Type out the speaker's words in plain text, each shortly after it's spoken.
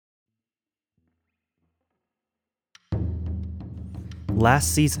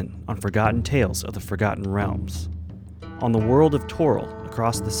Last season on Forgotten Tales of the Forgotten Realms. On the world of Toril,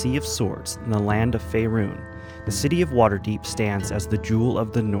 across the Sea of Swords in the land of Faerun, the city of Waterdeep stands as the Jewel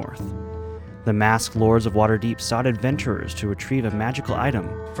of the North. The masked lords of Waterdeep sought adventurers to retrieve a magical item.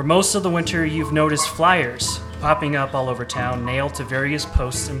 For most of the winter, you've noticed flyers popping up all over town, nailed to various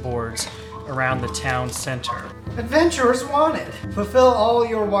posts and boards around the town center. Adventurers wanted. Fulfill all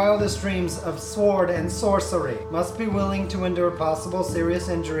your wildest dreams of sword and sorcery. Must be willing to endure possible serious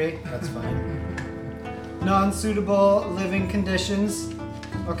injury. That's fine. Non-suitable living conditions.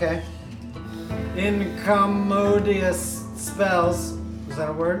 Okay. Incommodious spells. Is that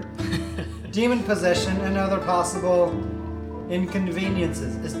a word? Demon possession and other possible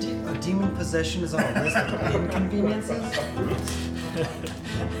inconveniences. Demon possession is on a list of inconveniences?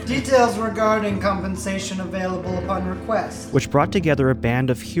 Details regarding compensation available upon request. Which brought together a band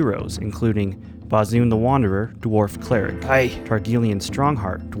of heroes, including Bazoon the Wanderer, dwarf cleric, Targilian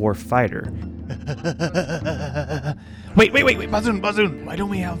Strongheart, dwarf fighter. Wait, Bazoon, why don't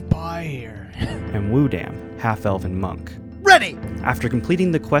we have pie here? And Woodam, half-elven monk. Ready! After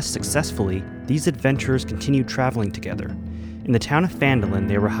completing the quest successfully, these adventurers continued traveling together. In the town of Phandalin,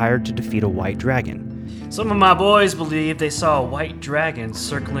 they were hired to defeat a white dragon. Some of my boys believe they saw a white dragon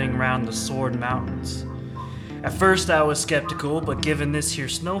circling around the Sword Mountains. At first I was skeptical, but given this here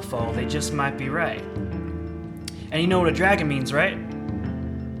snowfall, they just might be right. And you know what a dragon means, right?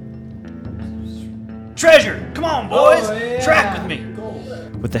 Treasure! Come on, boys! Oh, yeah. Track with me!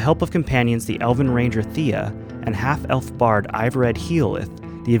 With the help of companions the Elven Ranger Thea and half-elf bard Ivared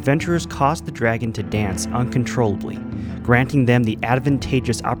Heolith, the adventurers caused the dragon to dance uncontrollably, granting them the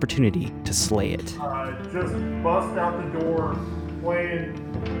advantageous opportunity to slay it. Just bust out the door, playing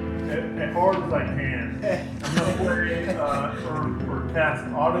as hard as I can. I'm gonna play or cast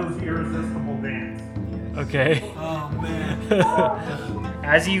Otto's Irresistible Dance. Okay. Oh, man.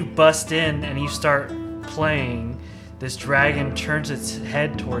 As you bust in and you start playing, this dragon turns its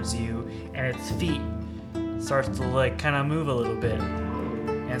head towards you and its feet starts to kind of move a little bit.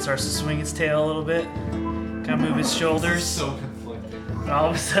 And it starts to swing its tail a little bit, kind of move its shoulders. So conflicted. And all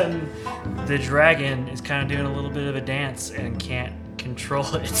of a sudden, the dragon is kind of doing a little bit of a dance and can't control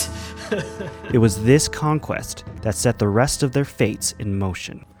it. It was this conquest that set the rest of their fates in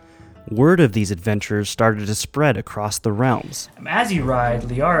motion. Word of these adventurers started to spread across the realms. As you ride,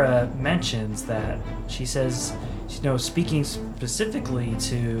 Liara mentions that she says, speaking specifically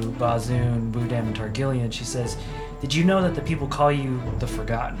to Bazoon, Woodam, and Targilian, she says, "Did you know that the people call you the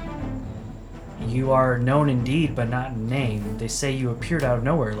Forgotten? You are known indeed, but not in name. They say you appeared out of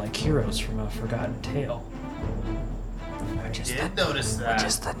nowhere like heroes from a forgotten tale." I did notice that. Which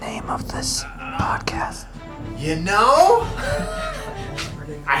is the name of this podcast. You know?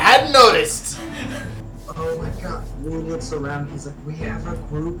 I hadn't noticed. Oh my god. Lou looks around, he's like, we have a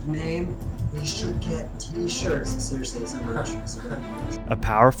group name. We should get t-shirts. Seriously, it's a merch. A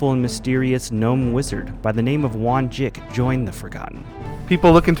powerful and mysterious gnome wizard by the name of Wanjik joined the Forgotten.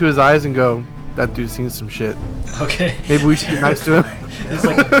 People look into his eyes and go, that dude's seen some shit. Okay. Maybe we should be nice to him. It's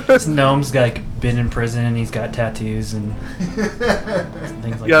this gnome's been in prison and he's got tattoos and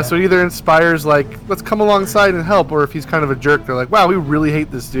things like that. So it either inspires let's come alongside and help, or if he's kind of a jerk, they're like, wow, we really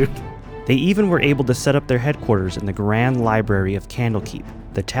hate this dude. They even were able to set up their headquarters in the Grand Library of Candlekeep,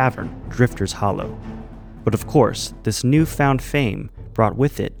 the tavern, Drifter's Hollow. But of course, this newfound fame brought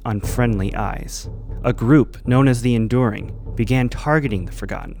with it unfriendly eyes. A group known as the Enduring began targeting the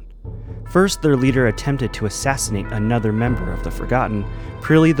Forgotten. First, their leader attempted to assassinate another member of the Forgotten,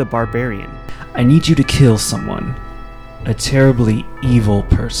 Prilly the Barbarian. "I need you to kill someone. A terribly evil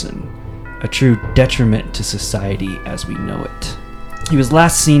person. A true detriment to society as we know it. He was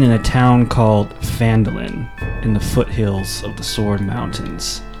last seen in a town called Phandalin, in the foothills of the Sword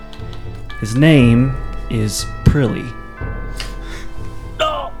Mountains. His name is Prilly."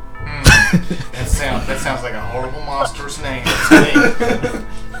 That sounds like a horrible monstrous name.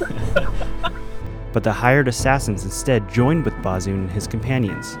 But the hired assassins instead joined with Bazoon and his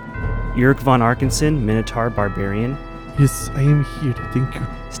companions. Eric von Arkenson, Minotaur Barbarian. Yes, I am here, thank you.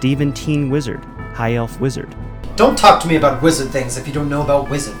 Stephen Teen Wizard, High Elf Wizard. Don't talk to me about wizard things if you don't know about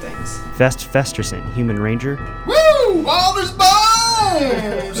wizard things. Vest Festerson, Human Ranger. Woo! Walder's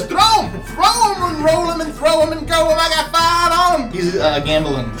bones! Throw him and roll him and throw him and go him. I got 5 on him. He's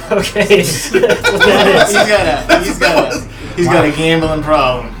gambling. Okay. That's what that is. He's got a gambling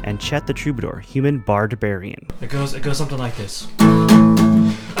problem. And Chet the Troubadour, Human Barbarian. It goes something like this.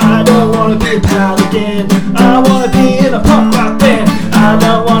 I don't wanna be a paladin. I wanna be in a punk rock band. I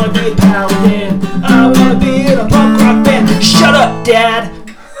don't wanna be a paladin. I wanna be in a punk rock band. Shut up, Dad.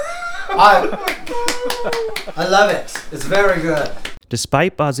 I love it. It's very good.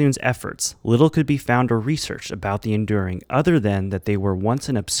 Despite Bazoon's efforts, little could be found or researched about the Enduring other than that they were once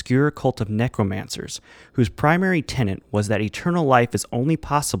an obscure cult of necromancers whose primary tenet was that eternal life is only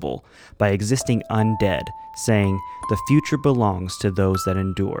possible by existing undead, saying, "The future belongs to those that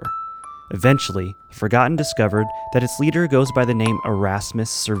endure." Eventually, the Forgotten discovered that its leader goes by the name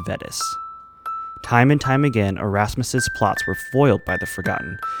Erasmus Servetus. Time and time again, Erasmus's plots were foiled by the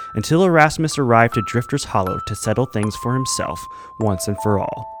Forgotten, until Erasmus arrived to Drifter's Hollow to settle things for himself once and for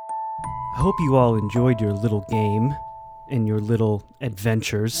all. I hope you all enjoyed your little game and your little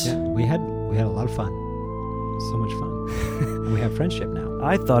adventures. Yeah, we had a lot of fun. So much fun. And we have friendship now.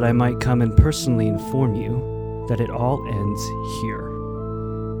 I thought I might come and personally inform you that it all ends here.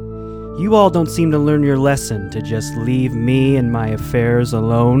 You all don't seem to learn your lesson to just leave me and my affairs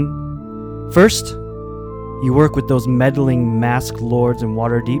alone. First, you work with those meddling masked lords in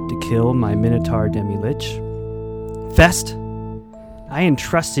Waterdeep to kill my Minotaur Demi-Lich. Fest, I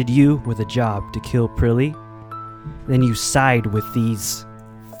entrusted you with a job to kill Prilly. Then you side with these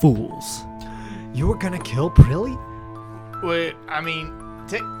fools. You were gonna kill Prilly? Wait, I mean,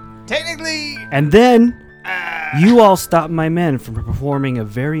 technically. And then, you all stopped my men from performing a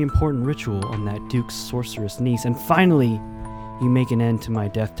very important ritual on that Duke's sorceress niece. And finally, you make an end to my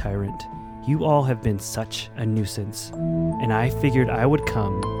death tyrant. You all have been such a nuisance, and I figured I would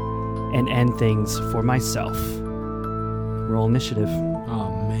come and end things for myself. Roll initiative. Oh,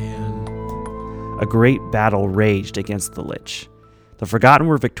 man. A great battle raged against the Lich. The Forgotten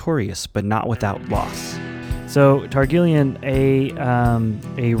were victorious, but not without loss. So, Targillian,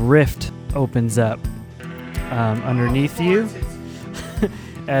 a rift opens up underneath you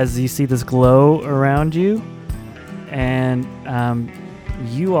as you see this glow around you, and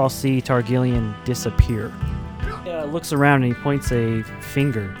you all see Targillian disappear. He looks around and he points a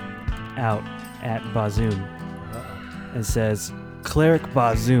finger out at Bazoon and says, "Cleric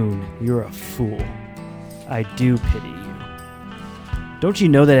Bazoon, you're a fool. I do pity you. Don't you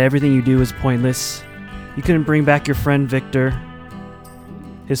know that everything you do is pointless? You couldn't bring back your friend Victor.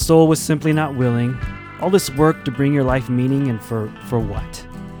 His soul was simply not willing. All this work to bring your life meaning, and for what?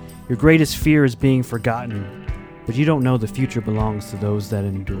 Your greatest fear is being forgotten. But you don't know the future belongs to those that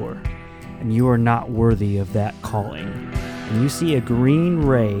endure, and you are not worthy of that calling." And you see a green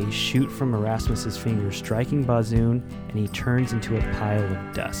ray shoot from Erasmus's finger, striking Bazoon, and he turns into a pile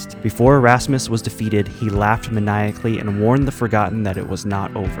of dust. Before Erasmus was defeated, he laughed maniacally and warned the Forgotten that it was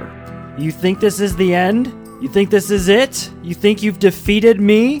not over. "You think this is the end? You think this is it? You think you've defeated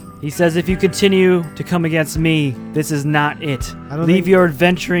me?" He says, "If you continue to come against me, this is not it. Leave your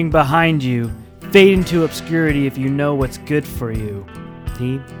adventuring behind you. Fade into obscurity if you know what's good for you."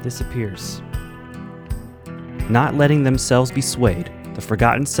 He disappears. Not letting themselves be swayed, the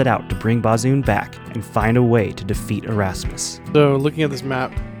Forgotten set out to bring Bazoon back and find a way to defeat Erasmus. So, looking at this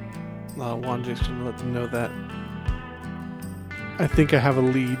map, Wanja's going to let them know that I think I have a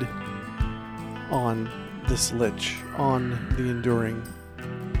lead on this Lich, on the Enduring,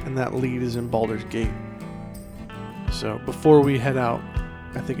 and that lead is in Baldur's Gate. So, before we head out,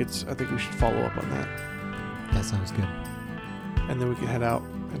 I think we should follow up on that. That sounds good. And then we can head out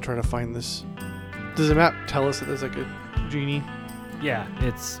and try to find this. Does the map tell us that there's like a genie? Yeah,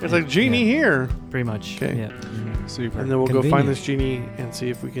 it's like genie here. pretty much. Okay. Yeah. Super. And then we'll go convenient. find this genie and see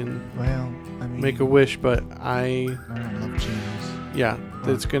if we can Well, I mean, make a wish. But I don't love genies. yeah,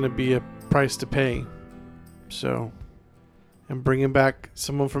 it's going to be a price to pay. So, and bringing back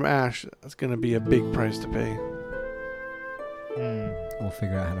someone from Ash, that's going to be a big price to pay. We'll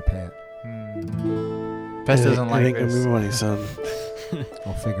figure out how to pay it. Fest doesn't It like ain't gonna this. be money, son.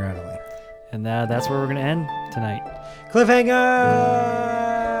 We'll figure out a way. And that's where we're going to end tonight.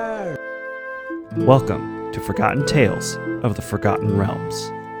 Cliffhanger! Welcome to Forgotten Tales of the Forgotten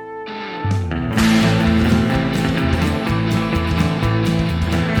Realms.